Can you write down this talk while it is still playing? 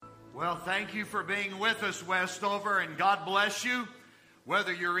Well, thank you for being with us, Westover, and God bless you.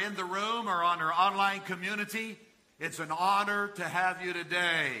 Whether you're in the room or on our online community, it's an honor to have you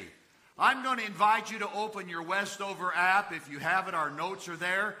today. I'm going to invite you to open your Westover app. If you have it, our notes are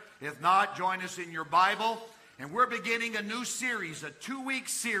there. If not, join us in your Bible. And we're beginning a new series, a 2-week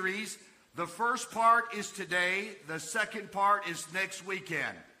series. The first part is today. The second part is next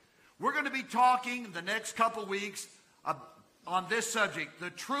weekend. We're going to be talking the next couple weeks on this subject,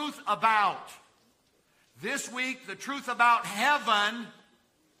 the truth about. This week, the truth about heaven.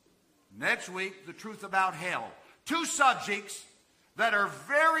 Next week, the truth about hell. Two subjects that are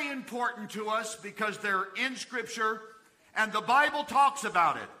very important to us because they're in Scripture and the Bible talks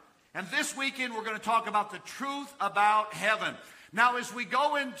about it. And this weekend, we're going to talk about the truth about heaven. Now, as we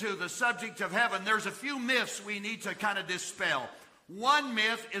go into the subject of heaven, there's a few myths we need to kind of dispel. One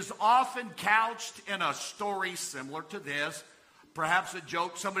myth is often couched in a story similar to this. Perhaps a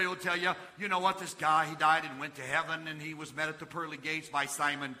joke. Somebody will tell you, you know what, this guy, he died and went to heaven and he was met at the pearly gates by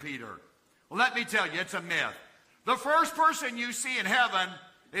Simon Peter. Well, let me tell you, it's a myth. The first person you see in heaven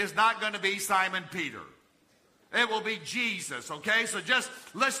is not going to be Simon Peter. It will be Jesus, okay? So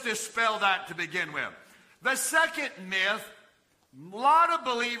let's dispel that to begin with. The second myth, a lot of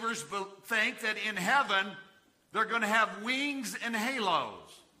believers think that in heaven they're going to have wings and halos.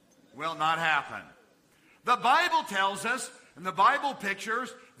 Will not happen. The Bible tells us, and the Bible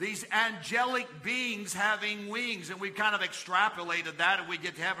pictures these angelic beings having wings, and we've kind of extrapolated that, and we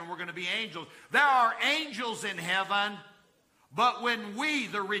get to heaven, we're going to be angels. There are angels in heaven, but when we,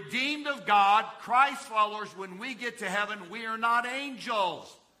 the redeemed of God, Christ followers, when we get to heaven, we are not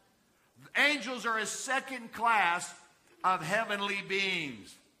angels. Angels are a second class of heavenly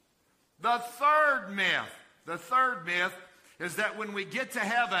beings. The third myth is that when we get to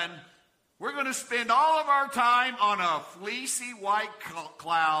heaven, we're going to spend all of our time on a fleecy white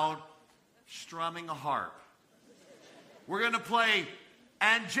cloud strumming a harp. We're going to play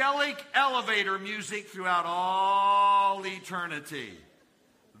angelic elevator music throughout all eternity.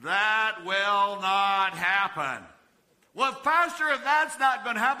 That will not happen. Well, Pastor, if that's not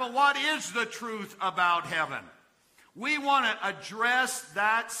going to happen, what is the truth about heaven? We want to address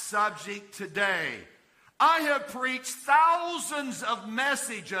that subject today. I have preached thousands of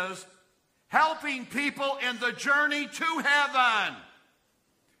messages helping people in the journey to heaven.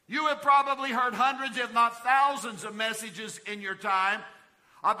 You have probably heard hundreds, if not thousands, of messages in your time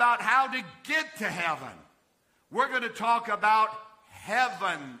about how to get to heaven. We're going to talk about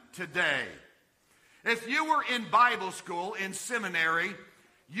heaven today. If you were in Bible school, in seminary,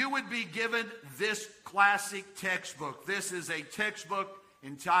 you would be given this classic textbook. This is a textbook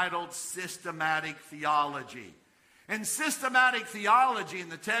entitled Systematic Theology. And systematic theology in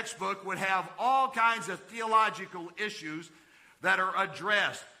the textbook would have all kinds of theological issues that are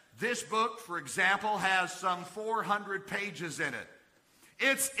addressed. This book, for example, has some 400 pages in it.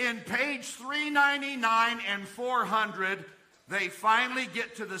 It's in page 399 and 400. They finally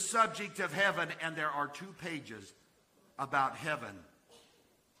get to the subject of heaven, and there are 2 pages about heaven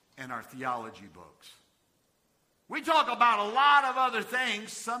in our theology books. We talk about a lot of other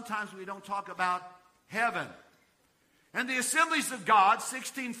things. Sometimes we don't talk about heaven. And the Assemblies of God,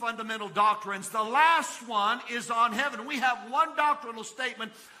 16 fundamental doctrines, the last one is on heaven. We have one doctrinal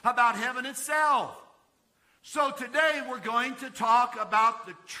statement about heaven itself. So today we're going to talk about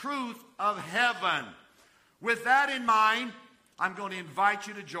the truth of heaven. With that in mind, I'm going to invite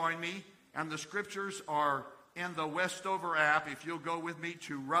you to join me, and the scriptures are in the Westover app. If you'll go with me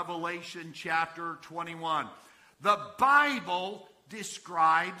to Revelation chapter 21. The Bible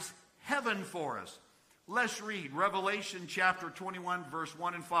describes heaven for us. Let's read Revelation chapter 21, verse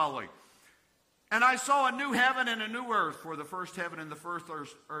 1 and following. And I saw a new heaven and a new earth, for the first heaven and the first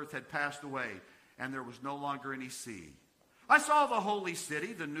earth had passed away, and there was no longer any sea. I saw the holy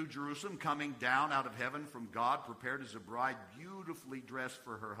city, the new Jerusalem, coming down out of heaven from God, prepared as a bride, beautifully dressed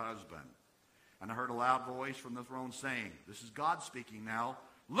for her husband. And I heard a loud voice from the throne saying, this is God speaking now,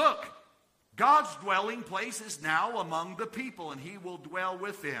 look, God's dwelling place is now among the people, and he will dwell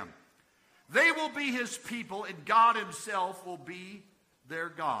with them. They will be his people, and God himself will be their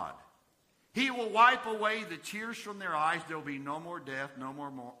God. He will wipe away the tears from their eyes. There will be no more death, no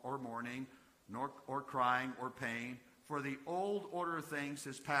more mourning, or crying, or pain, for the old order of things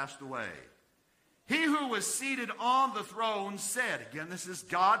has passed away. He who was seated on the throne said, again, this is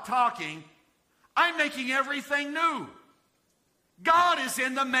God talking, I'm making everything new. God is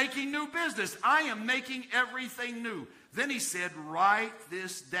in the making new business. I am making everything new. Then he said, write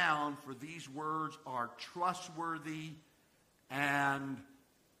this down, for these words are trustworthy and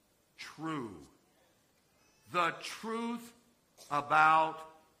true. The truth about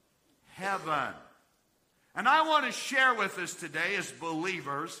heaven. And I want to share with us today as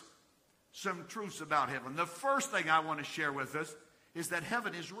believers some truths about heaven. The first thing I want to share with us is that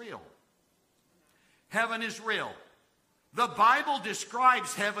heaven is real. Heaven is real. The Bible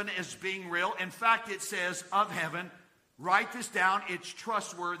describes heaven as being real. In fact, it says of heaven, write this down, it's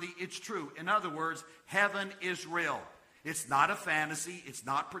trustworthy, it's true. In other words, heaven is real. It's not a fantasy, it's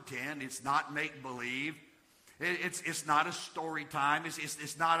not pretend, it's not make-believe. It's not a story time,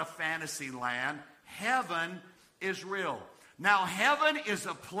 it's not a fantasy land. Heaven is real. Now, heaven is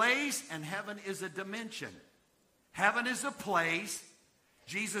a place and heaven is a dimension. Heaven is a place.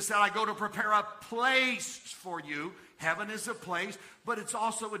 Jesus said, I go to prepare a place for you. Heaven is a place, but it's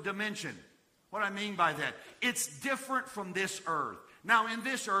also a dimension. What do I mean by that? It's different from this earth. Now, in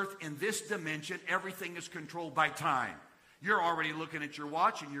this earth, in this dimension, everything is controlled by time. You're already looking at your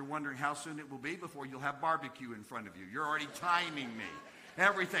watch and you're wondering how soon it will be before you'll have barbecue in front of you. You're already timing me.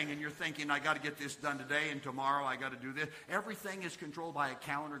 Everything, and you're thinking, I got to get this done today, and tomorrow I got to do this. Everything is controlled by a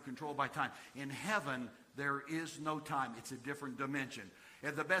calendar, controlled by time. In heaven, there is no time. It's a different dimension.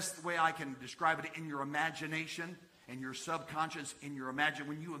 And the best way I can describe it, in your imagination, in your subconscious,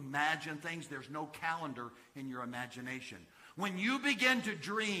 when you imagine things, there's no calendar in your imagination. When you begin to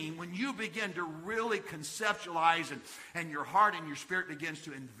dream, when you begin to really conceptualize and your heart and your spirit begins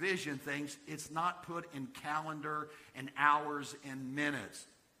to envision things, it's not put in calendar and hours and minutes.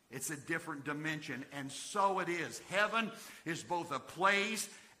 It's a different dimension, and so it is. Heaven is both a place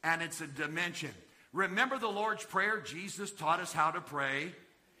and it's a dimension. Remember the Lord's Prayer? Jesus taught us how to pray.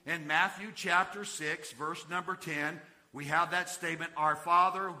 In Matthew chapter 6, verse number 10, we have that statement, Our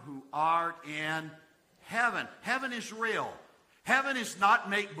Father who art in heaven. Heaven is real. Heaven is not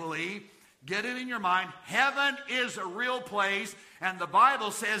make-believe. Get it in your mind. Heaven is a real place, and the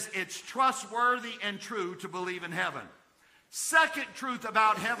Bible says it's trustworthy and true to believe in heaven. Second truth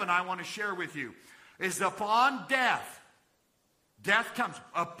about heaven I want to share with you is upon death comes.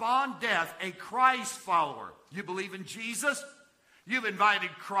 Upon death, a Christ follower. You believe in Jesus? You've invited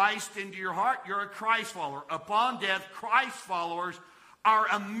Christ into your heart. You're a Christ follower. Upon death, Christ followers are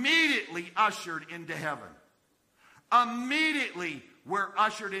immediately ushered into heaven. Immediately, we're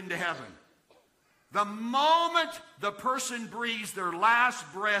ushered into heaven. The moment the person breathes their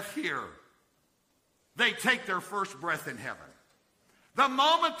last breath here, they take their first breath in heaven. The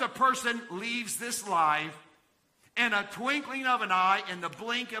moment the person leaves this life, in a twinkling of an eye, in the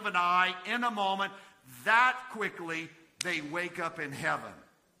blink of an eye, in a moment, that quickly, they wake up in heaven.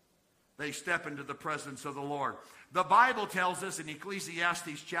 They step into the presence of the Lord. The Bible tells us in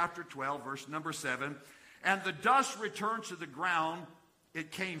Ecclesiastes chapter 12, verse number 7, and the dust returns to the ground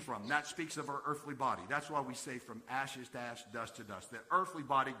it came from. That speaks of our earthly body. That's why we say from ashes to ash, dust to dust. The earthly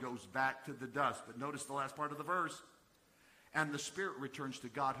body goes back to the dust. But notice the last part of the verse. And the spirit returns to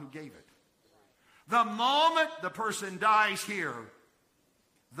God who gave it. The moment the person dies here,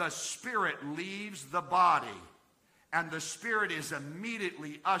 the spirit leaves the body. And the spirit is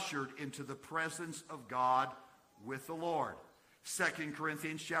immediately ushered into the presence of God with the Lord. 2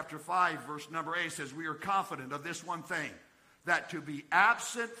 Corinthians chapter 5, verse number 8 says, we are confident of this one thing, that to be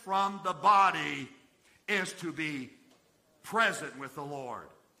absent from the body is to be present with the Lord.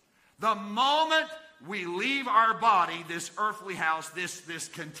 The moment we leave our body, this earthly house, this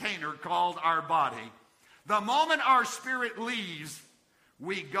container called our body, the moment our spirit leaves,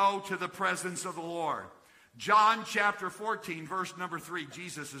 we go to the presence of the Lord. John chapter 14, verse number 3,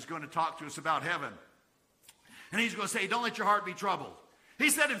 Jesus is going to talk to us about heaven. And he's going to say, don't let your heart be troubled. He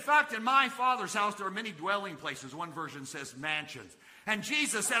said, in fact, in my Father's house there are many dwelling places. One version says mansions. And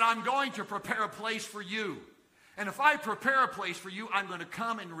Jesus said, I'm going to prepare a place for you. And if I prepare a place for you, I'm going to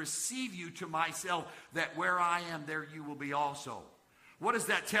come and receive you to myself, that where I am, there you will be also. What is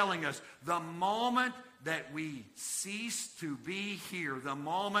that telling us? The moment that we cease to be here, the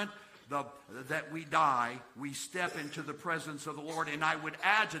moment that we die, we step into the presence of the Lord. And I would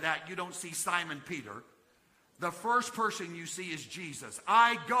add to that, you don't see Simon Peter. The first person you see is Jesus.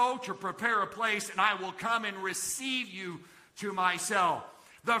 I go to prepare a place, and I will come and receive you to myself.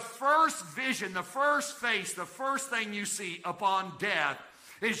 The first vision, the first face, the first thing you see upon death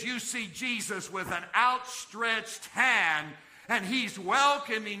is you see Jesus with an outstretched hand, and he's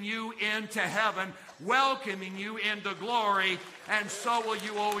welcoming you into heaven, welcoming you into glory, and so will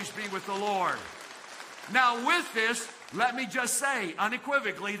you always be with the Lord. Now with this, let me just say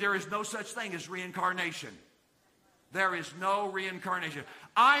unequivocally, there is no such thing as reincarnation. There is no reincarnation.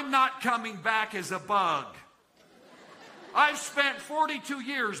 I'm not coming back as a bug. I've spent 42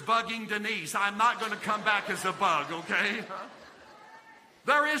 years bugging Denise. I'm not going to come back as a bug, okay?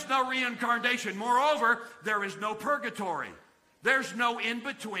 There is no reincarnation. Moreover, there is no purgatory. There's no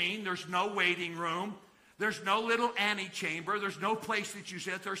in-between. There's no waiting room. There's no little antechamber. There's no place that you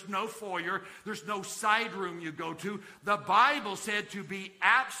sit. There's no foyer. There's no side room you go to. The Bible said to be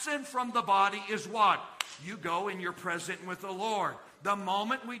absent from the body is what? You go and you're present with the Lord. The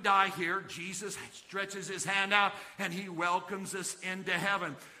moment we die here, Jesus stretches his hand out and he welcomes us into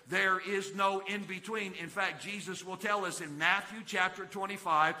heaven. There is no in-between. In fact, Jesus will tell us in Matthew chapter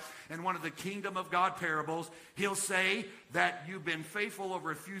 25, in one of the kingdom of God parables, he'll say that you've been faithful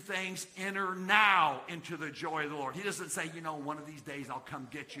over a few things, enter now into the joy of the Lord. He doesn't say, one of these days I'll come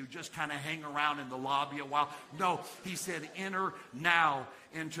get you, just kind of hang around in the lobby a while. No, he said, enter now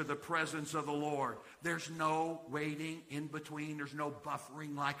into the presence of the Lord. There's no waiting in between. There's no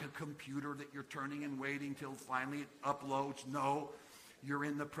buffering like a computer that you're turning and waiting till finally it uploads. No. You're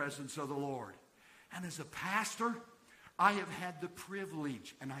in the presence of the Lord. And as a pastor, I have had the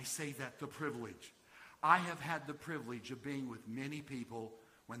privilege, and I say that the privilege, I have had the privilege of being with many people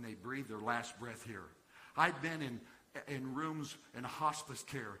when they breathe their last breath here. I've been in rooms in hospice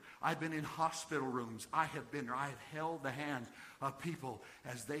care. I've been in hospital rooms. I have been there. I have held the hands of people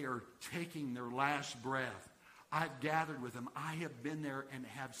as they are taking their last breath. I've gathered with them. I have been there and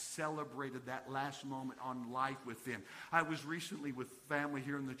have celebrated that last moment on life with them. I was recently with family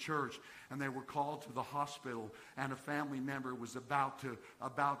here in the church, and they were called to the hospital, and a family member was about to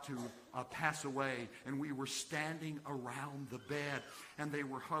pass away, and we were standing around the bed, and they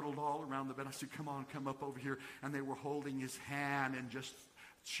were huddled all around the bed. I said, come on, come up over here, and they were holding his hand and just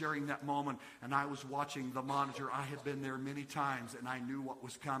sharing that moment, and I was watching the monitor. I had been there many times, and I knew what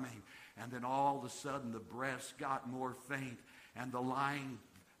was coming. And then all of a sudden, the breaths got more faint, and the line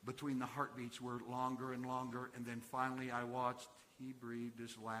between the heartbeats were longer and longer. And then finally, I watched, he breathed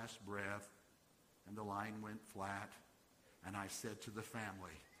his last breath, and the line went flat. And I said to the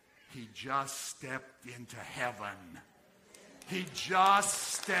family, he just stepped into heaven. He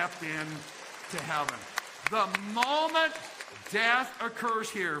just stepped into heaven. The moment death occurs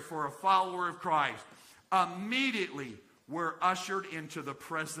here for a follower of Christ, immediately we're ushered into the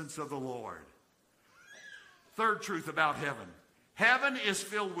presence of the Lord. Third truth about heaven. Heaven is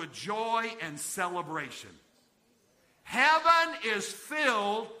filled with joy and celebration. Heaven is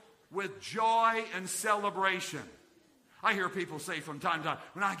filled with joy and celebration. I hear people say from time to time,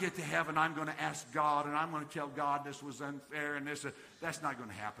 when I get to heaven, I'm going to ask God, and I'm going to tell God this was unfair, and this. That's not going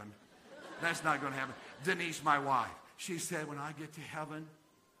to happen. That's not going to happen. Denise, my wife, she said, when I get to heaven,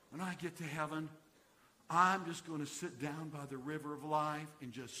 I'm just going to sit down by the river of life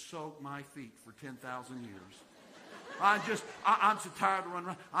and just soak my feet for 10,000 years. I'm so tired of running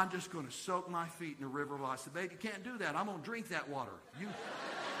around. I'm just going to soak my feet in the river of life. I said, baby, you can't do that. I'm going to drink that water. You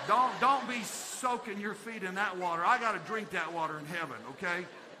don't be soaking your feet in that water. I got to drink that water in heaven, okay?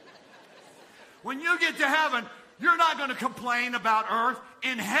 When you get to heaven, you're not going to complain about earth.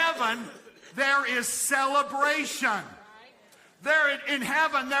 In heaven, there is celebration. In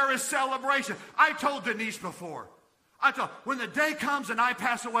heaven, there is celebration. I told Denise before, when the day comes and I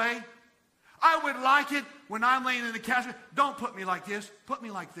pass away, I would like it when I'm laying in the casket. Don't put me like this. Put me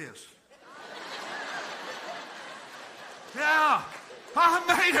like this. Yeah, I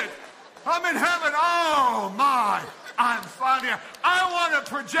made it. I'm in heaven. Oh, my. I'm finally. I want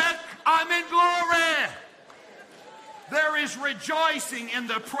to project. I'm in glory. There is rejoicing in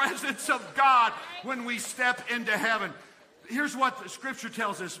the presence of God when we step into heaven. Here's what the scripture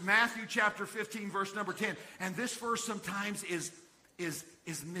tells us, Matthew chapter 15, verse number 10. And this verse sometimes is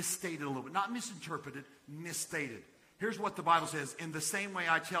misstated a little bit. Not misinterpreted, misstated. Here's what the Bible says. In the same way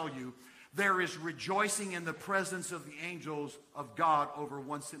I tell you, there is rejoicing in the presence of the angels of God over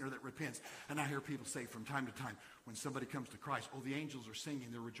one sinner that repents. And I hear people say from time to time, when somebody comes to Christ, oh, the angels are singing,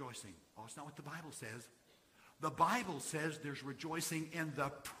 they're rejoicing. Oh, it's not what the Bible says. The Bible says there's rejoicing in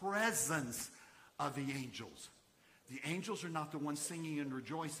the presence of the angels. The angels are not the ones singing and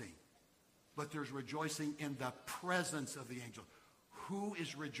rejoicing, but there's rejoicing in the presence of the angel. Who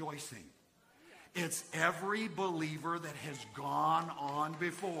is rejoicing? It's every believer that has gone on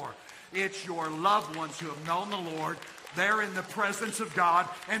before. It's your loved ones who have known the Lord. They're in the presence of God.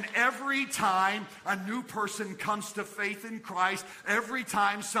 And every time a new person comes to faith in Christ, every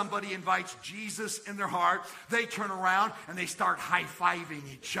time somebody invites Jesus in their heart, they turn around and they start high-fiving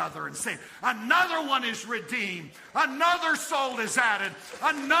each other and saying, another one is redeemed. Another soul is added.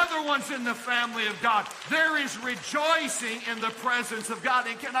 Another one's in the family of God. There is rejoicing in the presence of God.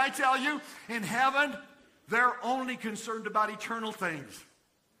 And can I tell you, in heaven, they're only concerned about eternal things.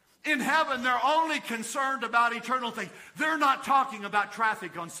 In heaven, they're only concerned about eternal things. They're not talking about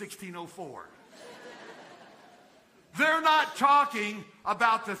traffic on 1604. They're not talking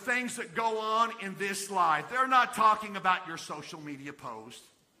about the things that go on in this life. They're not talking about your social media post.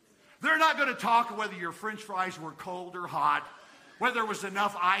 They're not going to talk whether your French fries were cold or hot, whether there was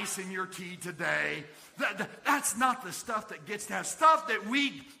enough ice in your tea today. That's not the stuff that gets that stuff that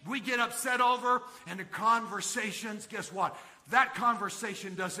we get upset over. And the conversations, guess what? That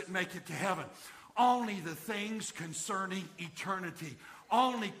conversation doesn't make it to heaven. Only the things concerning eternity,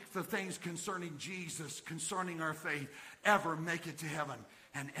 only the things concerning Jesus, concerning our faith, ever make it to heaven.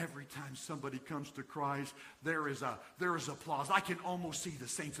 And every time somebody comes to Christ, there is applause. I can almost see the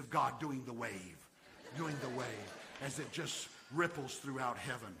saints of God doing the wave as it just ripples throughout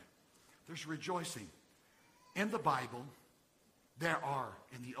heaven. There's rejoicing. In the Bible, there are,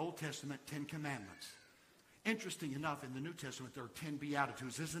 in the Old Testament, 10 commandments. Interesting enough, in the New Testament, there are 10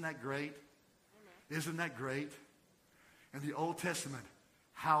 Beatitudes. Isn't that great? Isn't that great? In the Old Testament,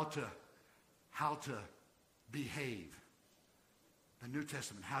 how to behave. The New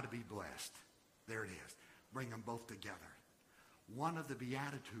Testament, how to be blessed. There it is. Bring them both together. One of the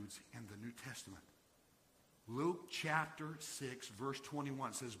Beatitudes in the New Testament, Luke chapter 6, verse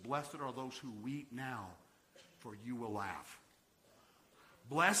 21 says, "Blessed are those who weep now, for you will laugh."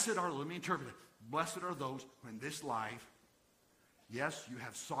 Blessed are, let me interpret it. Blessed are those who in this life, yes, you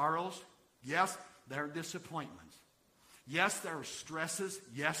have sorrows. Yes, there are disappointments. Yes, there are stresses.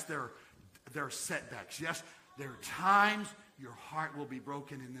 Yes, there are setbacks. Yes, there are times your heart will be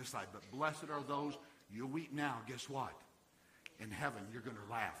broken in this life. But blessed are those, you weep now. Guess what? In heaven, you're going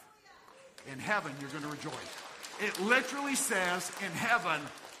to laugh. In heaven, you're going to rejoice. It literally says in heaven,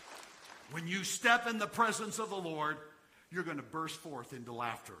 when you step in the presence of the Lord, you're going to burst forth into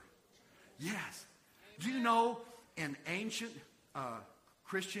laughter. Yes. Do you know in ancient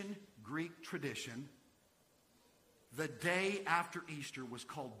Christian Greek tradition, the day after Easter was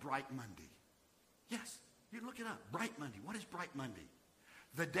called Bright Monday? Yes. You look it up. Bright Monday. What is Bright Monday?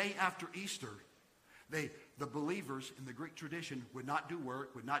 The day after Easter, the believers in the Greek tradition would not do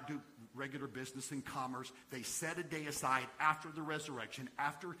work, would not do regular business and commerce. They set a day aside after the resurrection,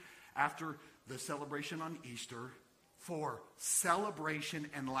 after the celebration on Easter, for celebration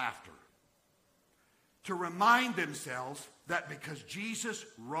and laughter. To remind themselves that because Jesus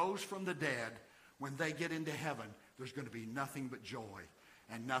rose from the dead, when they get into heaven, there's going to be nothing but joy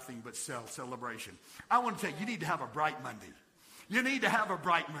and nothing but celebration. I want to tell you, you need to have a bright Monday. You need to have a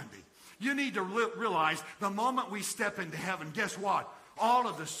bright Monday. You need to realize the moment we step into heaven, guess what? All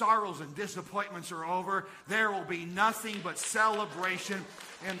of the sorrows and disappointments are over. There will be nothing but celebration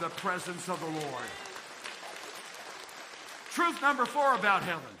in the presence of the Lord. Truth number 4 about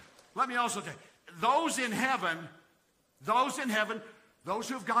heaven. Let me also tell you, those in heaven, those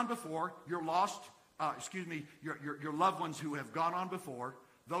who have gone before, your loved ones who have gone on before,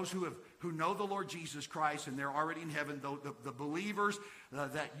 those who know the Lord Jesus Christ and they're already in heaven, the believers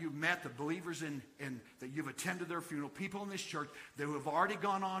that you've met, the believers that you've attended their funeral, people in this church that have already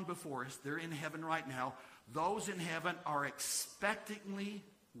gone on before us, they're in heaven right now. Those in heaven are expectantly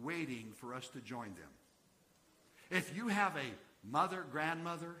waiting for us to join them. If you have a mother,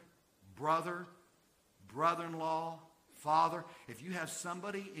 grandmother, brother, brother-in-law, father, if you have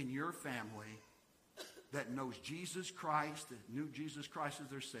somebody in your family that knows Jesus Christ, that knew Jesus Christ as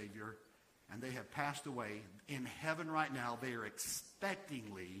their Savior, and they have passed away, in heaven right now, they are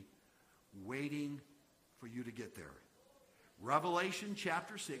expectingly waiting for you to get there. Revelation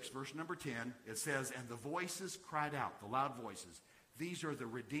chapter 6, verse number 10, it says, "And the voices cried out," the loud voices. These are the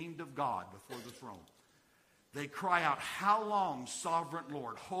redeemed of God before the throne. They cry out, "How long, sovereign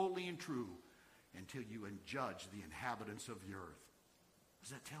Lord, holy and true, until you judge the inhabitants of the earth?" What is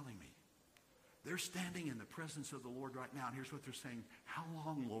that telling me? They're standing in the presence of the Lord right now, and here's what they're saying. How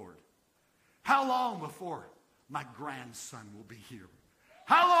long, Lord? How long before my grandson will be here?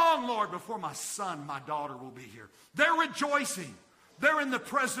 How long, Lord, before my son, my daughter will be here? They're rejoicing. They're in the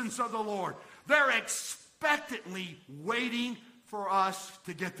presence of the Lord. They're expectantly waiting for us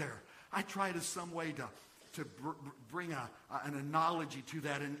to get there. I tried in some way to bring an analogy to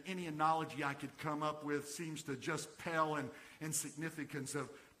that, and any analogy I could come up with seems to just pale in significance of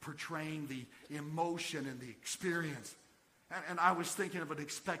portraying the emotion and the experience. And I was thinking of an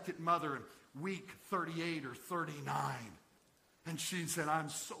expectant mother in week 38 or 39. And she said, "I'm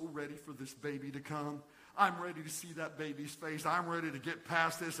so ready for this baby to come. I'm ready to see that baby's face. I'm ready to get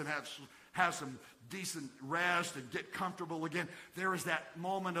past this and have some decent rest and get comfortable again." There is that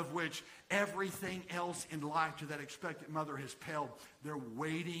moment of which everything else in life to that expectant mother has paled. They're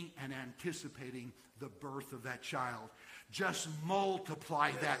waiting and anticipating the birth of that child. Just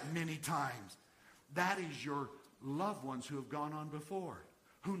multiply that many times. That is your loved ones who have gone on before.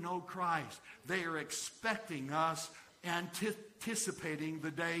 who know Christ. They are expecting us, anticipating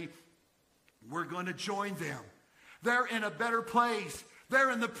the day we're going to join them. They're in a better place.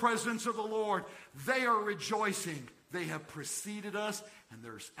 They're in the presence of the Lord. They are rejoicing. They have preceded us, and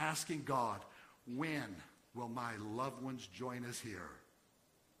they're asking God, when will my loved ones join us here?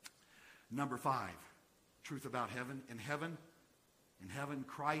 Number 5, truth about heaven. In heaven,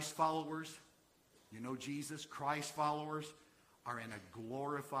 Christ followers, you know Jesus, Christ followers are in a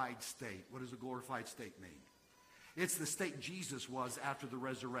glorified state. What does a glorified state mean? It's the state Jesus was after the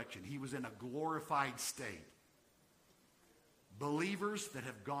resurrection. He was in a glorified state. Believers that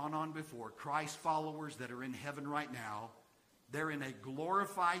have gone on before, Christ followers that are in heaven right now, they're in a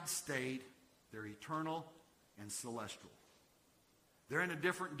glorified state. They're eternal and celestial. They're in a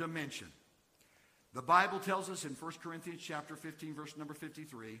different dimension. The Bible tells us in 1 Corinthians chapter 15, verse number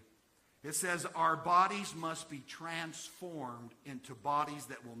 53, it says, our bodies must be transformed into bodies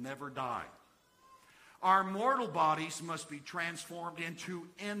that will never die. Our mortal bodies must be transformed into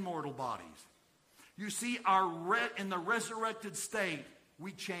immortal bodies. You see, in the resurrected state,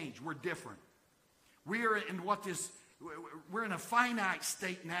 we change. We're different. We're in a finite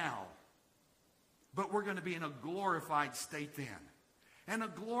state now, but we're going to be in a glorified state then. And a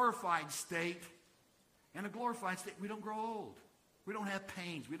glorified state, we don't grow old. We don't have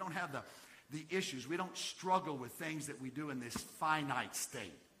pains. We don't have the issues. We don't struggle with things that we do in this finite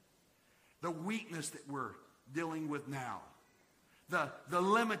state. The weakness that we're dealing with now. The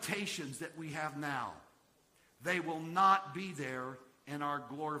limitations that we have now. They will not be there in our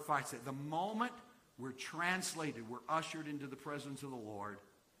glorified state. The moment we're translated, we're ushered into the presence of the Lord,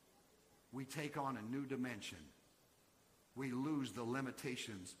 we take on a new dimension. We lose the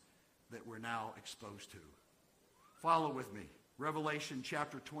limitations that we're now exposed to. Follow with me. Revelation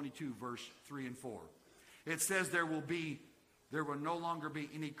chapter 22, verse 3 and 4. It says there will no longer be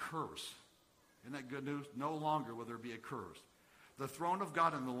any curse. Isn't that good news? No longer will there be a curse. The throne of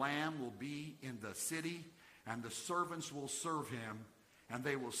God and the Lamb will be in the city, and the servants will serve him, and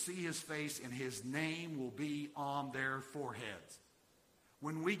they will see his face, and his name will be on their foreheads.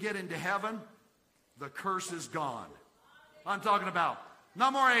 When we get into heaven, the curse is gone. I'm talking about no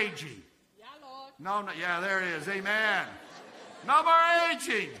more aging. Yeah, Lord. Yeah, there it is. Amen. No more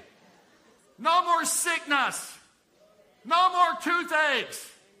aging. No more sickness. No more toothaches.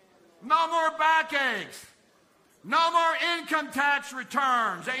 No more backaches. No more income tax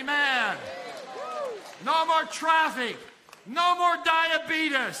returns. Amen. No more traffic. No more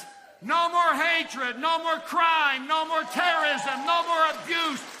diabetes. No more hatred. No more crime. No more terrorism. No more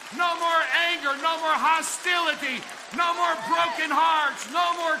abuse. No more anger. No more hostility. No more broken hearts.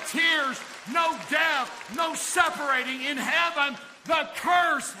 No more tears. No death. No separating. In heaven, the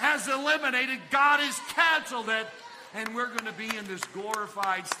curse has eliminated. God has canceled it. And we're going to be in this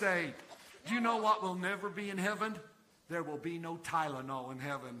glorified state. Do you know what will never be in heaven? There will be no Tylenol in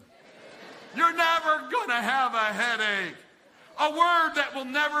heaven. You're never going to have a headache. A word that will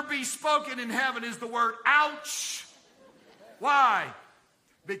never be spoken in heaven is the word ouch. Why?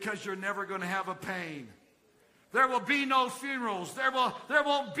 Because you're never going to have a pain. There will be no funerals. There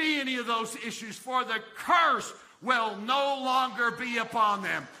won't be any of those issues, for the curse will no longer be upon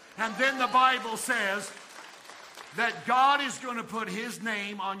them. And then the Bible says that God is going to put his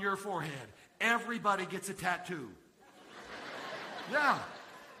name on your forehead. Everybody gets a tattoo. Yeah.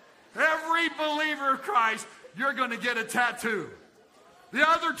 Every believer of Christ, you're going to get a tattoo. The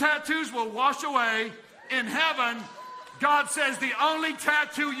other tattoos will wash away. In heaven, God says the only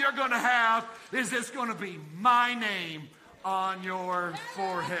tattoo you're going to have is it's going to be my name on your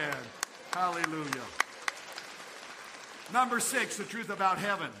forehead. Hallelujah. Number 6, the truth about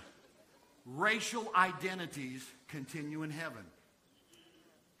heaven. Racial identities continue in heaven.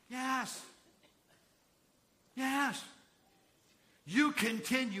 Yes. Yes. You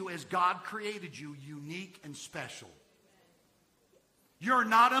continue as God created you, unique and special. You're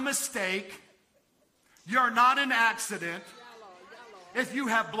not a mistake. You're not an accident. If you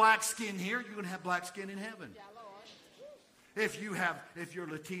have black skin here, you're going to have black skin in heaven. If you're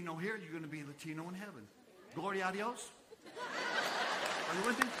Latino here, you're going to be Latino in heaven. Gloria a Dios. Are you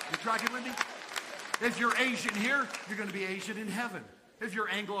with me? You tracking with me? If you're Asian here, you're going to be Asian in heaven. If you're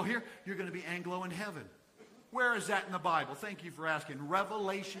Anglo here, you're going to be Anglo in heaven. Where is that in the Bible? Thank you for asking.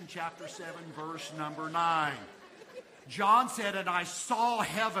 Revelation chapter 7, verse number 9. John said, and I saw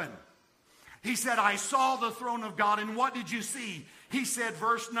heaven. He said, I saw the throne of God. And what did you see? He said,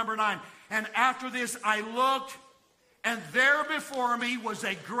 verse number 9. And after this I looked, and there before me was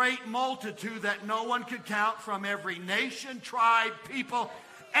a great multitude that no one could count, from every nation, tribe, people,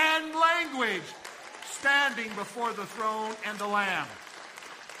 and language, standing before the throne and the Lamb.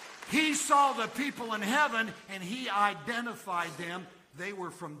 He saw the people in heaven and he identified them. They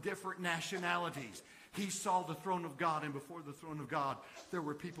were from different nationalities. He saw the throne of God, and before the throne of God, there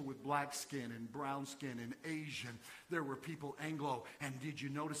were people with black skin and brown skin and Asian. There were people Anglo. And did you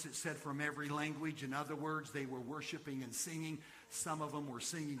notice it said from every language? In other words, they were worshiping and singing. Some of them were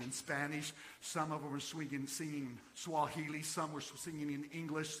singing in Spanish. Some of them were singing in Swahili. Some were singing in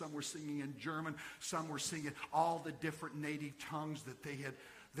English. Some were singing in German. Some were singing all the different native tongues that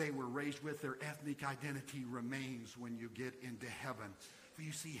they were raised with. Their ethnic identity remains when you get into heaven. For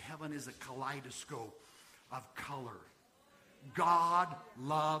you see, heaven is a kaleidoscope of color. God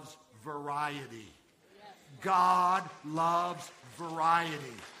loves variety. God loves variety.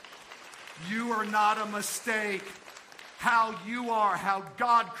 You are not a mistake. How you are, how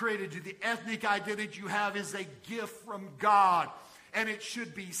God created you, the ethnic identity you have is a gift from God. And it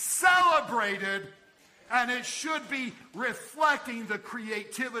should be celebrated, and it should be reflecting the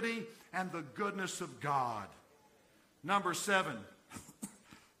creativity and the goodness of God. Number 7,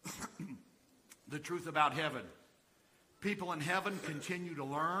 the truth about heaven. People in heaven continue to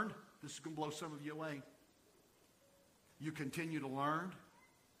learn. This is going to blow some of you away. You continue to learn.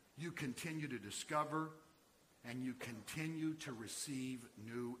 You continue to discover. And you continue to receive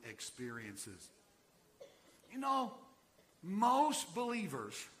new experiences. You know, most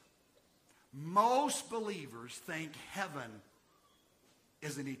believers think heaven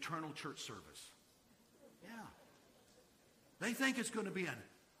is an eternal church service. Yeah. They think it's going to be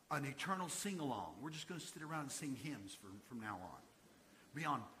an eternal sing-along. We're just going to sit around and sing hymns from now on. Be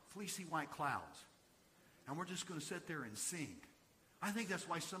on fleecy white clouds. And we're just going to sit there and sing. I think that's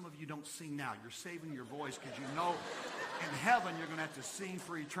why some of you don't sing now. You're saving your voice because you know in heaven you're going to have to sing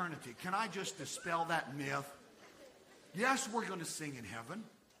for eternity. Can I just dispel that myth? Yes, we're going to sing in heaven.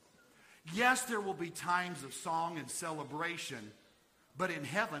 Yes, there will be times of song and celebration. But in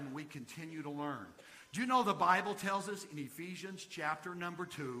heaven, we continue to learn. Do you know the Bible tells us in Ephesians chapter number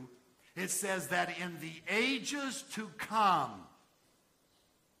 2, it says that in the ages to come,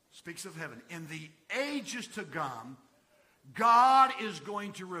 speaks of heaven, in the ages to come, God is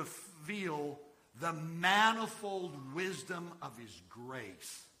going to reveal the manifold wisdom of his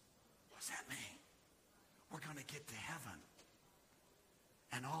grace. What does that mean? We're going to get to heaven.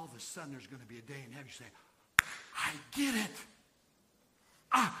 And all of a sudden there's going to be a day in heaven you say, I get it.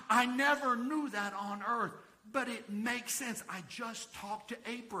 I never knew that on earth, but it makes sense. I just talked to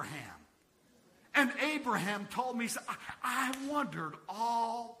Abraham. And Abraham told me, I wondered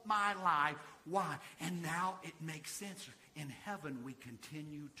all my life why. And now it makes sense. In heaven, we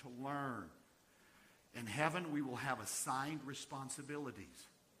continue to learn. In heaven, we will have assigned responsibilities.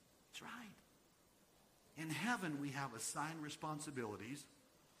 That's right. In heaven, we have assigned responsibilities.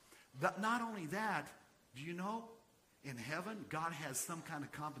 But not only that, do you know, in heaven, God has some kind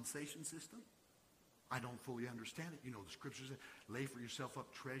of compensation system? I don't fully understand it. You know, the scriptures say, lay for yourself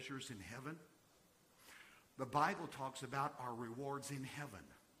up treasures in heaven. The Bible talks about our rewards in heaven.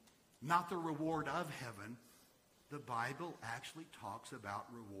 Not the reward of heaven. The Bible actually talks about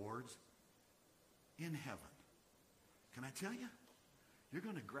rewards in heaven. Can I tell you? You're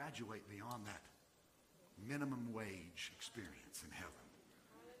going to graduate beyond that minimum wage experience in heaven.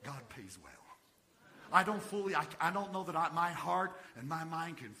 God pays well. I don't know that my heart and my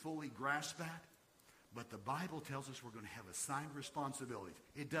mind can fully grasp that. But the Bible tells us we're going to have assigned responsibilities.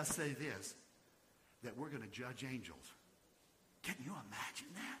 It does say this, that we're going to judge angels. Can you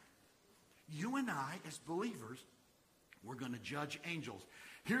imagine that? You and I, as believers, we're going to judge angels.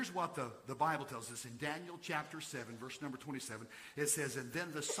 Here's what the Bible tells us in Daniel chapter 7, verse number 27. It says, and then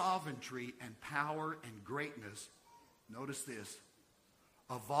the sovereignty and power and greatness, notice this,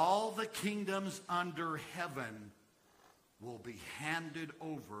 of all the kingdoms under heaven will be handed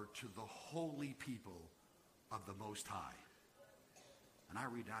over to the holy people of the Most High. And I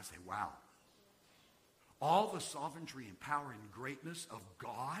read that, I say, wow. All the sovereignty and power and greatness of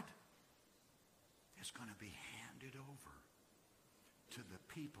God is going to be handed over to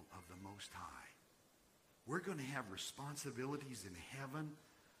the people of the Most High. We're going to have responsibilities in heaven.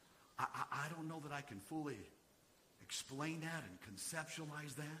 I don't know that I can fully explain that and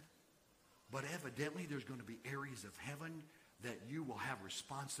conceptualize that. But evidently there's going to be areas of heaven that you will have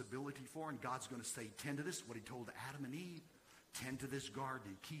responsibility for. And God's going to say, tend to this, what he told Adam and Eve. Tend to this garden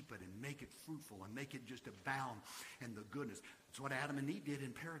and keep it and make it fruitful and make it just abound in the goodness. It's what Adam and Eve did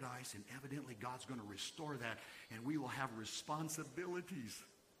in paradise, and evidently God's going to restore that, and we will have responsibilities.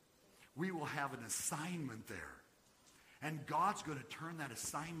 We will have an assignment there. And God's going to turn that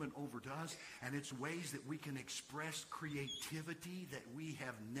assignment over to us, and it's ways that we can express creativity that we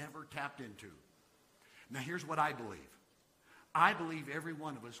have never tapped into. Now, here's what I believe. I believe every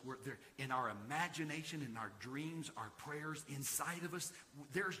one of us, we're there in our imagination, in our dreams, our prayers, inside of us,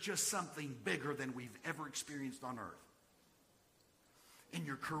 there's just something bigger than we've ever experienced on earth. In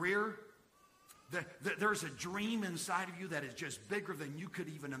your career, there's a dream inside of you that is just bigger than you could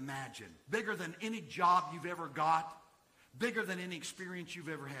even imagine. Bigger than any job you've ever got. Bigger than any experience you've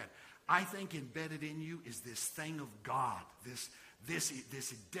ever had. I think embedded in you is this thing of God. This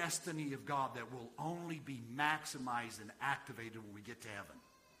destiny of God that will only be maximized and activated when we get to heaven.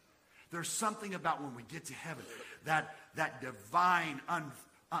 There's something about when we get to heaven, that divine,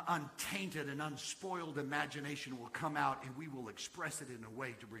 untainted and unspoiled imagination will come out, and we will express it in a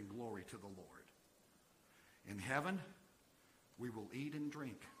way to bring glory to the Lord. In heaven, we will eat and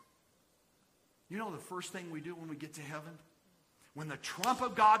drink. You know the first thing we do when we get to heaven? When the trump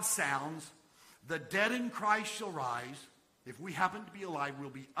of God sounds, the dead in Christ shall rise. If we happen to be alive, we'll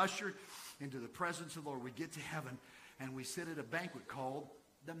be ushered into the presence of the Lord. We get to heaven, and we sit at a banquet called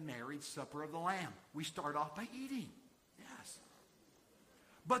the marriage supper of the Lamb. We start off by eating. Yes.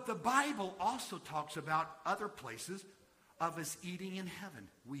 But the Bible also talks about other places of us eating in heaven.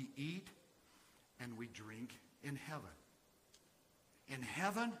 We eat and we drink in heaven. In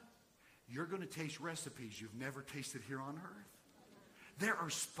heaven, you're going to taste recipes you've never tasted here on earth. There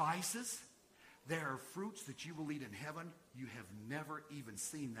are spices. There are fruits that you will eat in heaven. You have never even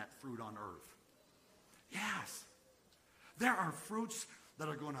seen that fruit on earth. Yes. There are fruits that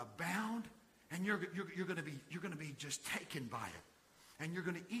are going to abound, and you're going to be just taken by it. And you're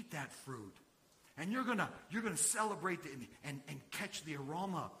going to eat that fruit. And you're going to celebrate and catch the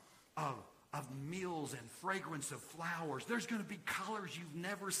aroma of meals and fragrance of flowers. There's going to be colors you've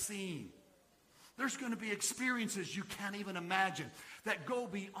never seen. There's going to be experiences you can't even imagine that go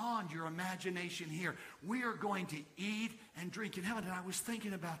beyond your imagination here. We are going to eat and drink in heaven. And I was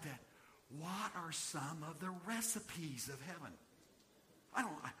thinking about that. What are some of the recipes of heaven?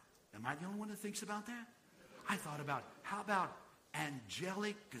 Am I the only one that thinks about that? I thought about, how about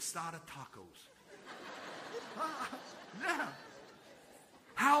angelic gasada tacos? Yeah.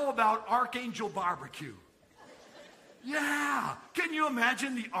 How about Archangel barbecue? Yeah. Can you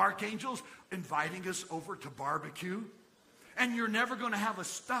imagine the archangels inviting us over to barbecue? And you're never going to have a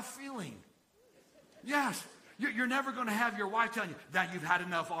stuffed feeling. Yes. You're never going to have your wife telling you that you've had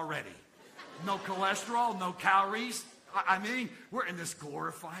enough already. No cholesterol, no calories. I mean, we're in this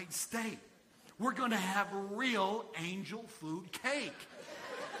glorified state. We're going to have real angel food cake.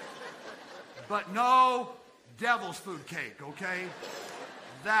 But no devil's food cake, okay?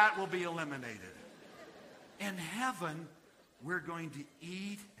 That will be eliminated. In heaven, we're going to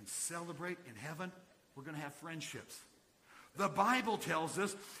eat and celebrate. In heaven, we're going to have friendships. The Bible tells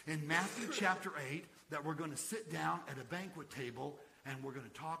us in Matthew chapter 8 that we're going to sit down at a banquet table and we're going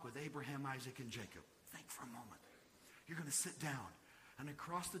to talk with Abraham, Isaac, and Jacob. Think for a moment. You're going to sit down, and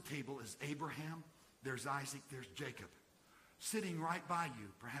across the table is Abraham, there's Isaac, there's Jacob. Sitting right by you,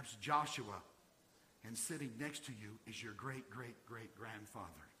 perhaps Joshua, and sitting next to you is your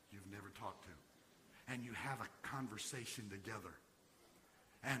great-great-great-grandfather you've never talked to. And you have a conversation together.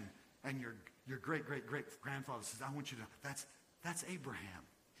 And your great-great-great-grandfather says, I want you to know, that's Abraham.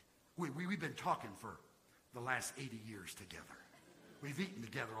 We've been talking for the last 80 years together. We've eaten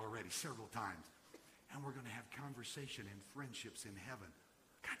together already several times. And we're going to have conversation and friendships in heaven.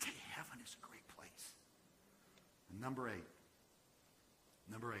 God, I tell you, heaven is a great place. And number 8.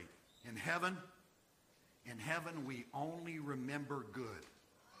 In heaven, we only remember good.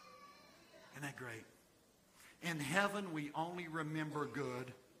 Isn't that great? In heaven, we only remember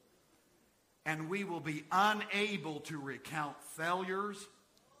good. And we will be unable to recount failures,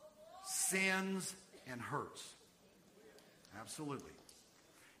 sins, and hurts. Absolutely.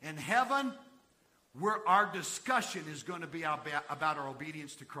 In heaven, our discussion is going to be about our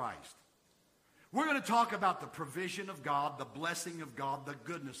obedience to Christ. We're going to talk about the provision of God, the blessing of God, the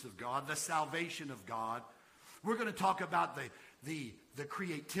goodness of God, the salvation of God. We're going to talk about the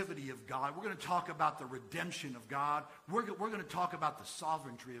creativity of God. We're going to talk about the redemption of God. We're going to talk about the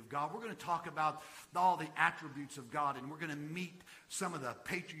sovereignty of God. We're going to talk about all the attributes of God. And we're going to meet some of the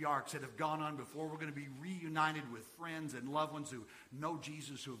patriarchs that have gone on before. We're going to be reunited with friends and loved ones who know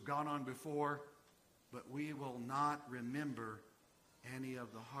Jesus, who have gone on before. But we will not remember any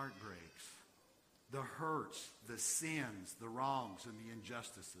of the heartbreaks, the hurts, the sins, the wrongs, and the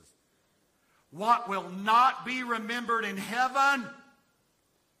injustices. What will not be remembered in heaven?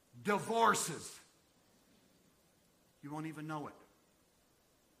 Divorces. You won't even know it.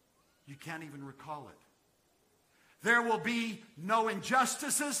 You can't even recall it. There will be no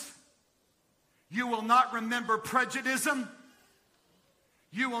injustices. You will not remember prejudice.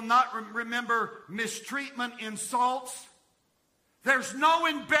 You will not remember mistreatment, insults. There's no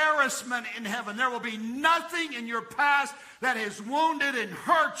embarrassment in heaven. There will be nothing in your past that has wounded and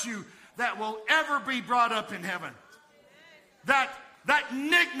hurt you that will ever be brought up in heaven. That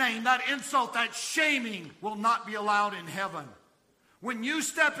nickname, that insult, that shaming will not be allowed in heaven. When you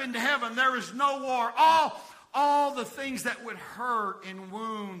step into heaven, there is no war. All the things that would hurt and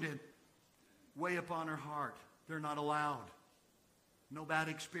wound and weigh upon our heart, they're not allowed. No bad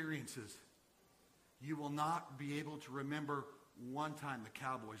experiences. You will not be able to remember one time the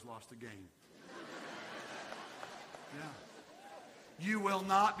Cowboys lost a game. Yeah. You will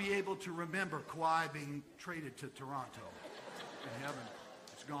not be able to remember Kawhi being traded to Toronto. In heaven,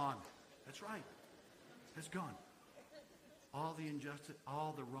 it's gone. That's right. It's gone. All the injustice,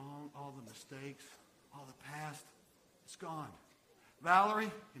 all the wrong, all the mistakes, all the past, it's gone. Valerie,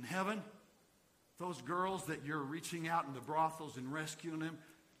 in heaven, those girls that you're reaching out in the brothels and rescuing them,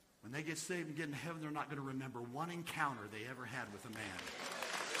 when they get saved and get in heaven, they're not going to remember one encounter they ever had with a man.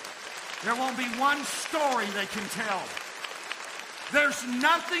 There won't be one story they can tell. There's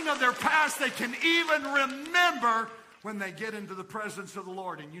nothing of their past they can even remember when they get into the presence of the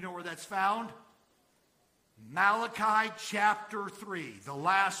Lord. And you know where that's found? Malachi chapter 3, the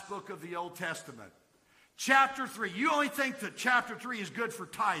last book of the Old Testament. Chapter 3. You only think that chapter 3 is good for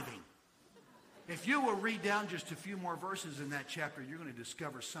tithing. If you will read down just a few more verses in that chapter, you're going to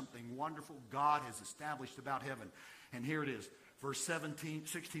discover something wonderful God has established about heaven. And here it is, verse 16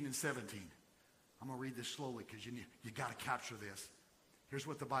 and 17. I'm going to read this slowly because you got to capture this. Here's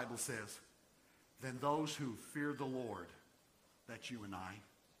what the Bible says. Then those who fear the Lord, that's you and I,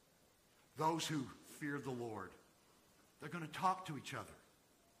 those who fear the Lord, they're going to talk to each other.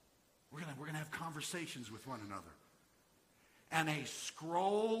 We're going to have conversations with one another. And a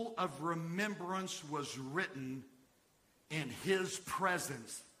scroll of remembrance was written in his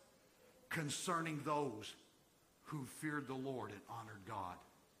presence concerning those who feared the Lord and honored God.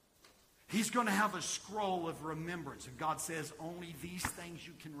 He's going to have a scroll of remembrance. And God says, only these things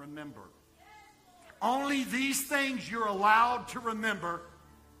you can remember. Only these things you're allowed to remember.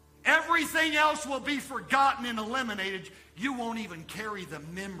 Everything else will be forgotten and eliminated. You won't even carry the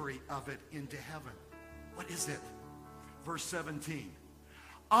memory of it into heaven. What is it? Verse 17.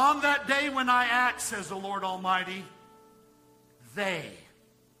 On that day when I act, says the Lord Almighty, they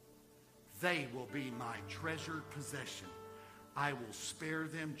will be my treasured possession. I will spare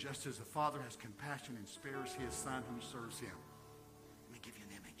them just as the Father has compassion and spares his Son who serves him. Let me give you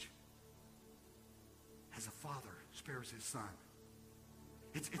an image. As a father spares his son.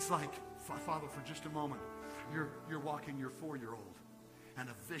 It's like, Father, for just a moment, you're walking your 4-year-old, and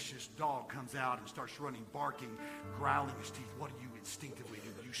a vicious dog comes out and starts running, barking, growling his teeth. What do you instinctively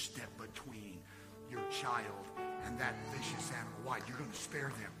do? You step between your child and that vicious animal. Why? You're going to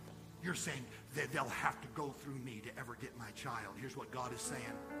spare them. You're saying that they'll have to go through me to ever get my child. Here's what God is saying.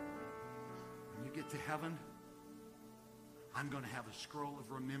 When you get to heaven, I'm going to have a scroll of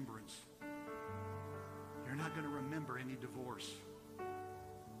remembrance. You're not going to remember any divorce.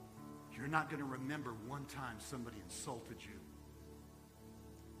 You're not going to remember one time somebody insulted you.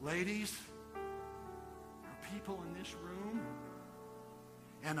 Ladies, there are people in this room,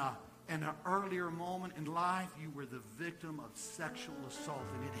 and in an earlier moment in life, you were the victim of sexual assault,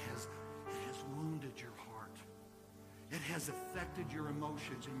 and it has wounded your heart. It has affected your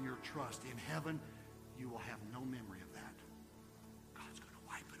emotions and your trust. In heaven, you will have no memory of that. God's going to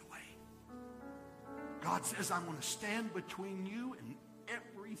wipe it away. God says, I'm going to stand between you and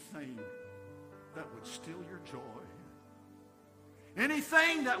everything that would steal your joy.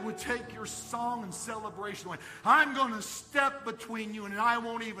 Anything that would take your song and celebration away. I'm going to step between you, and I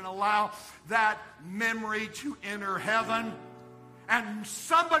won't even allow that memory to enter heaven. And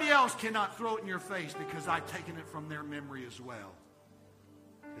somebody else cannot throw it in your face because I've taken it from their memory as well.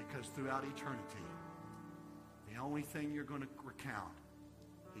 Because throughout eternity, the only thing you're going to recount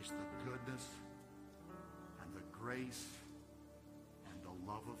is the goodness and the grace and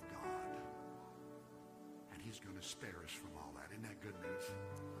the love of God. And he's going to spare us from all that. Isn't that good news?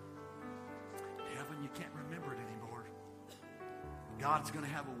 In heaven, you can't remember it anymore. God's going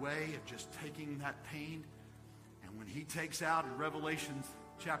to have a way of just taking that pain. And when he takes out, in Revelation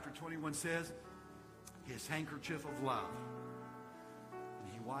chapter 21 says, his handkerchief of love.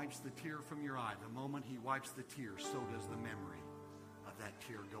 And he wipes the tear from your eye. The moment he wipes the tear, so does the memory of that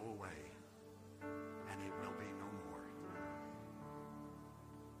tear go away. And it will be no more.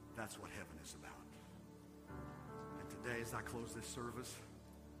 That's what heaven is about. And today, as I close this service,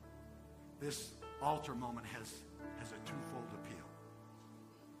 this altar moment has a twofold appeal.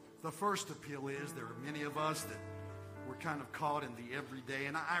 The first appeal is there are many of us that we're kind of caught in the everyday,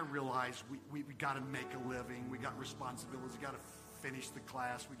 and I realize we got to make a living, we got responsibilities, we got to finish the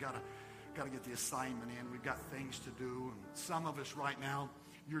class. We got to get the assignment in. We've got things to do. And some of us right now,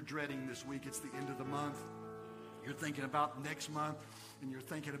 you're dreading this week. It's the end of the month. You're thinking about next month, and you're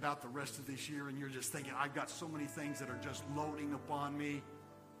thinking about the rest of this year, and you're just thinking, I've got so many things that are just loading upon me.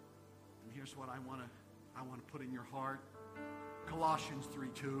 And here's what I want to put in your heart. Colossians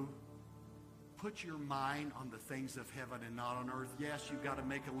 3:2. Put your mind on the things of heaven and not on earth. Yes, you've got to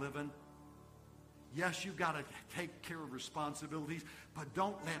make a living. Yes, you've got to take care of responsibilities, but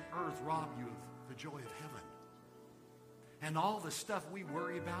don't let earth rob you of the joy of heaven. And all the stuff we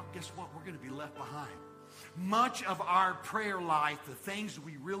worry about, guess what? We're going to be left behind. Much of our prayer life, the things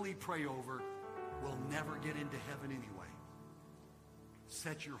we really pray over, will never get into heaven anyway.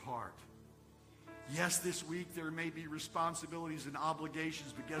 Set your heart. Yes, this week there may be responsibilities and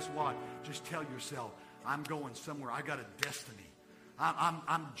obligations, but guess what? Just tell yourself, I'm going somewhere. I got a destiny.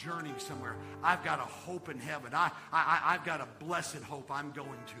 I'm journeying somewhere. I've got a hope in heaven. I've got a blessed hope I'm going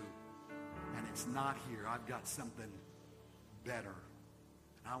to. And it's not here. I've got something better.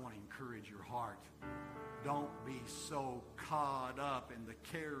 And I want to encourage your heart. Don't be so caught up in the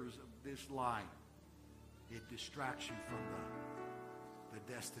cares of this life. It distracts you from the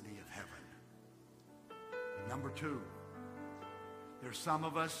destiny of heaven. Number 2, there's some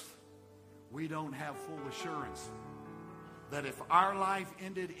of us, we don't have full assurance that if our life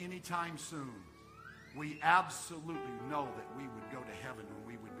ended anytime soon, we absolutely know that we would go to heaven when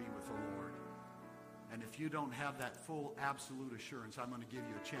we would be with the Lord. And if you don't have that full absolute assurance, I'm going to give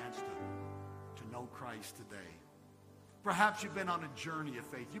you a chance to know Christ today. Perhaps you've been on a journey of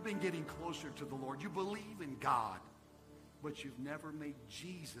faith. You've been getting closer to the Lord. You believe in God, but you've never made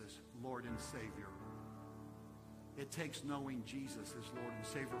Jesus Lord and Savior. It takes knowing Jesus as Lord and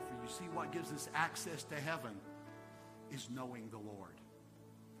Savior for you. See, what gives us access to heaven is knowing the Lord.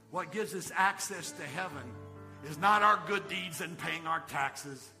 What gives us access to heaven is not our good deeds and paying our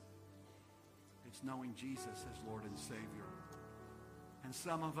taxes. It's knowing Jesus as Lord and Savior. And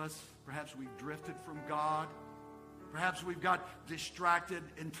some of us, perhaps we've drifted from God. Perhaps we've got distracted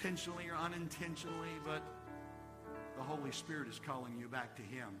intentionally or unintentionally, but the Holy Spirit is calling you back to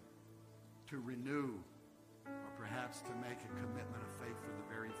Him to renew, or perhaps to make a commitment of faith for the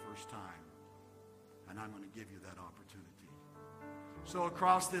very first time. And I'm going to give you that opportunity. So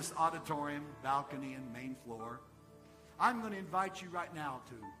across this auditorium, balcony, and main floor, I'm going to invite you right now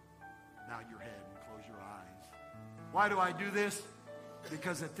to bow your head and close your eyes. Why do I do this?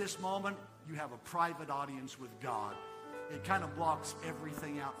 Because at this moment, you have a private audience with God. It kind of blocks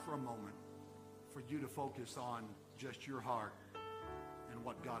everything out for a moment for you to focus on just your heart and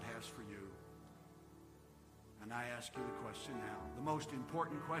what God has for you. And I ask you the question now, the most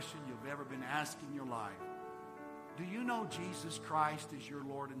important question you've ever been asked in your life. Do you know Jesus Christ as your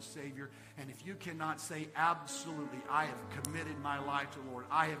Lord and Savior? And if you cannot say absolutely, I have committed my life to the Lord,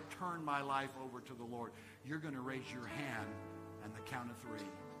 I have turned my life over to the Lord, you're going to raise your hand and the count of 3.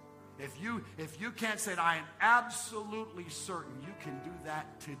 If you can't say, I am absolutely certain, you can do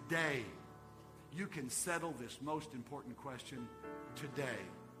that today. You can settle this most important question today.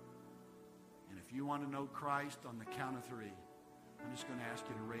 And if you want to know Christ on the count of 3, I'm just going to ask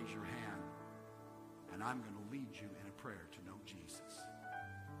you to raise your hand. And I'm going to lead you in a prayer to know Jesus.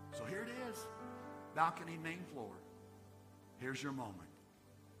 So here it is. Balcony, main floor. Here's your moment.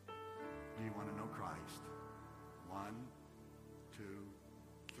 Do you want to know Christ? 1, 2,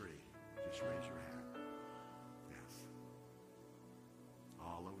 3. Just raise your hand. Yes.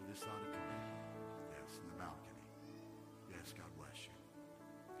 All over this auditorium. Yes, in the balcony. Yes, God bless you.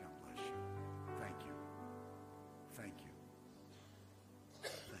 God bless you. Thank you. Thank you.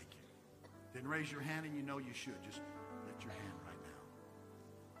 Thank you. Then raise your hand, and you know you should. Just lift your hand right now.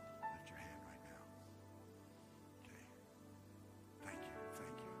 Lift your hand right now. Okay. Thank you.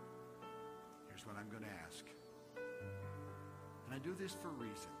 Thank you. Here's what I'm going to ask. And I do this for a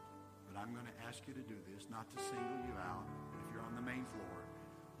reason. But I'm going to ask you to do this, not to single you out. If you're on the main floor,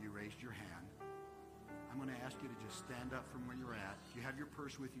 you raised your hand. I'm going to ask you to just stand up from where you're at. If you have your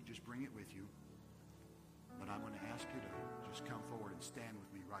purse with you, just bring it with you. But I'm going to ask you to just come forward and stand with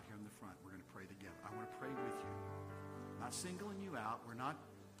me right here in the front. We're going to pray together. I want to pray with you. I'm not singling you out. We want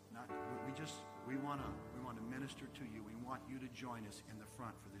to minister to you. We want you to join us in the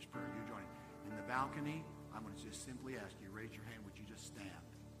front for this prayer. You join in the balcony. I'm going to just simply ask you, raise your hand. Would you just stand?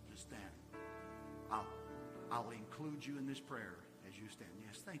 Just stand. I'll include you in this prayer as you stand.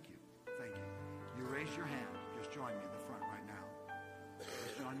 Yes, thank you. Thank you. You raise your hand. Just join me in the front right now.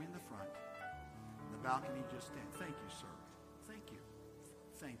 Just join me in the front. In the balcony, just stand. Thank you, sir. Thank you.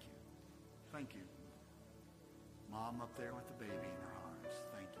 Thank you. Thank you. Mom up there with the baby in her arms.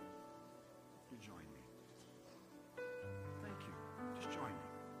 Thank you. You join me. Thank you.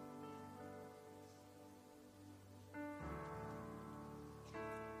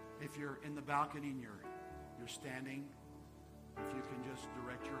 you're in the balcony and you're standing, if you can just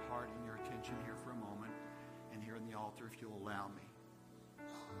direct your heart and your attention here for a moment, and here in the altar, if you'll allow me.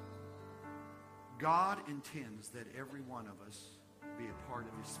 God intends that every one of us be a part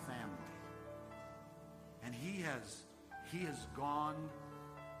of his family. And he has gone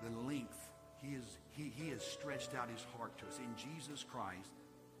the length. He has stretched out his heart to us. In Jesus Christ,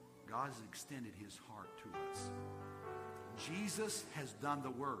 God has extended his heart to us. Jesus has done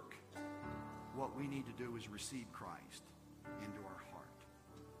the work. What we need to do is receive Christ into our heart.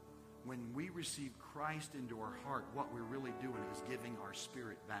 When we receive Christ into our heart, what we're really doing is giving our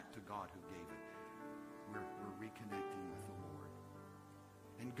spirit back to God who gave it. We're reconnecting with the Lord.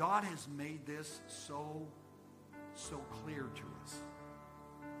 And God has made this so clear to us.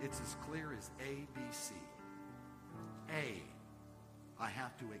 It's as clear as A, B, C. A, I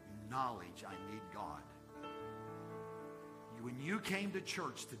have to acknowledge I need God. When you came to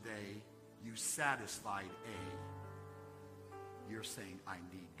church today, you satisfied A. You're saying, I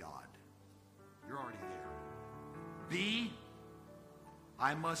need God. You're already there. B,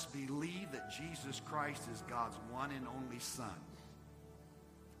 I must believe that Jesus Christ is God's one and only Son.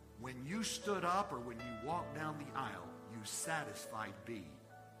 When you stood up or when you walked down the aisle, you satisfied B.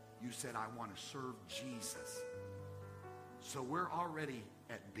 You said, I want to serve Jesus. So we're already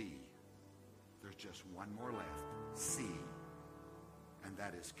at B. There's just one more left. C. And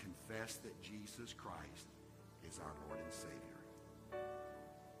that is confess that Jesus Christ is our Lord and Savior.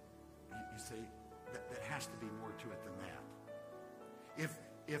 You say, that has to be more to it than that.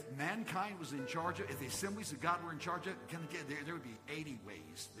 If mankind was in charge of, if the assemblies of God were in charge of, there would be 80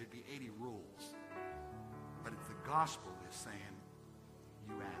 ways. There'd be 80 rules. But if the gospel is saying,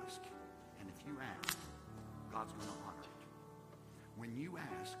 you ask. And if you ask, God's going to honor it. When you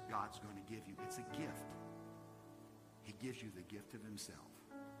ask, God's going to give you. It's a gift. He gives you the gift of himself.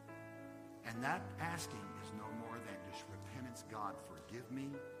 And that asking is no more than just repentance. God, forgive me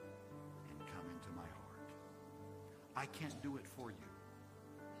and come into my heart. I can't do it for you.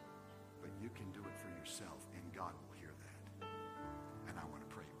 But you can do it for yourself, and God will hear that. And I want to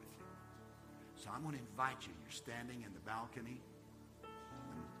pray with you. So I'm going to invite you. You're standing in the balcony,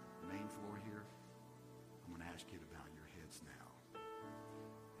 on the main floor here. I'm going to ask you to bow your heads now.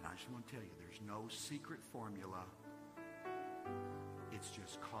 And I just want to tell you, there's no secret formula. It's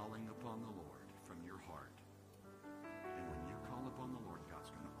just calling upon the Lord from your heart. And when you call upon the Lord, God's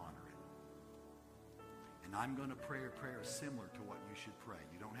going to honor it. And I'm going to pray a prayer similar to what you should pray.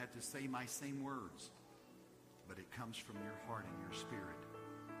 You don't have to say my same words, but it comes from your heart and your spirit.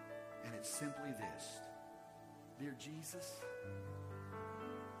 And it's simply this. Dear Jesus,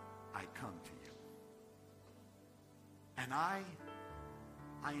 I come to you. And I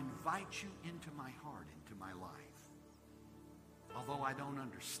invite you into my heart, into my life. Although I don't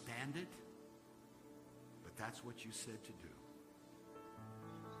understand it, but that's what you said to do.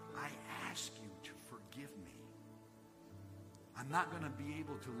 I ask you to forgive me. I'm not going to be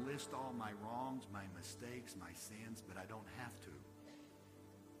able to list all my wrongs, my mistakes, my sins, but I don't have to.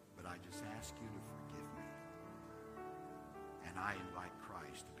 But I just ask you to forgive me. And I invite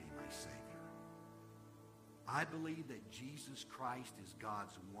Christ to be my Savior. I believe that Jesus Christ is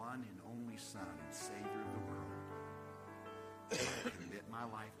God's one and only Son and Savior of the world. I commit my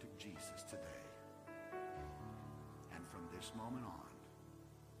life to Jesus today. And from this moment on,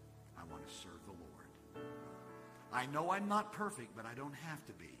 I want to serve the Lord. I know I'm not perfect, but I don't have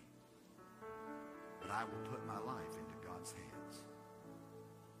to be. But I will put my life into God's hands.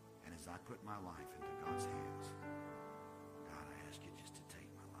 And as I put my life into God's hands, God, I ask you just to take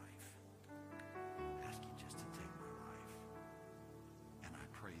my life. I ask you just to take my life. And I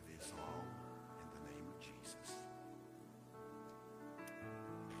pray this all in the name of Jesus.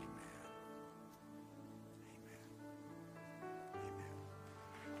 Amen. Amen. Amen.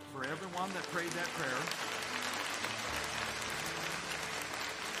 For everyone that prayed that prayer,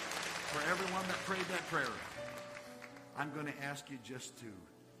 I'm going to ask you just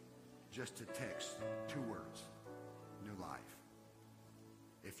to text 2 words, New Life.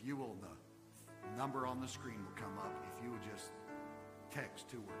 If you will, the number on the screen will come up. If you will just text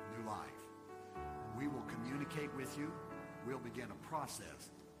 2 words, New Life. We will communicate with you. We'll begin a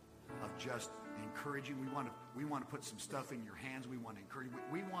process of just encouraging. We want to put some stuff in your hands. We want to encourage you.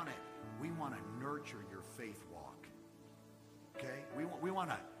 We want to nurture your faith walk. Okay? We want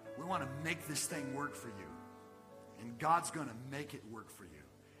to make this thing work for you. And God's going to make it work for you.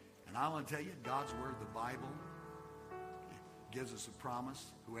 And I want to tell you, God's Word, the Bible, gives us a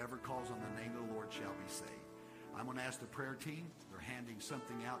promise. Whoever calls on the name of the Lord shall be saved. I'm going to ask the prayer team. They're handing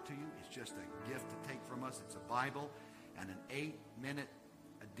something out to you. It's just a gift to take from us. It's a Bible and an 8-minute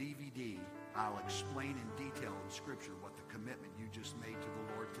the DVD, I'll explain in detail in Scripture what the commitment you just made to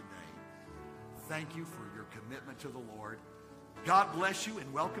the Lord today. Thank you for your commitment to the Lord. God bless you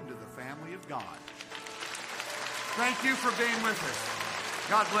and welcome to the family of God. Thank you for being with us.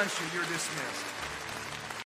 God bless you. You're dismissed.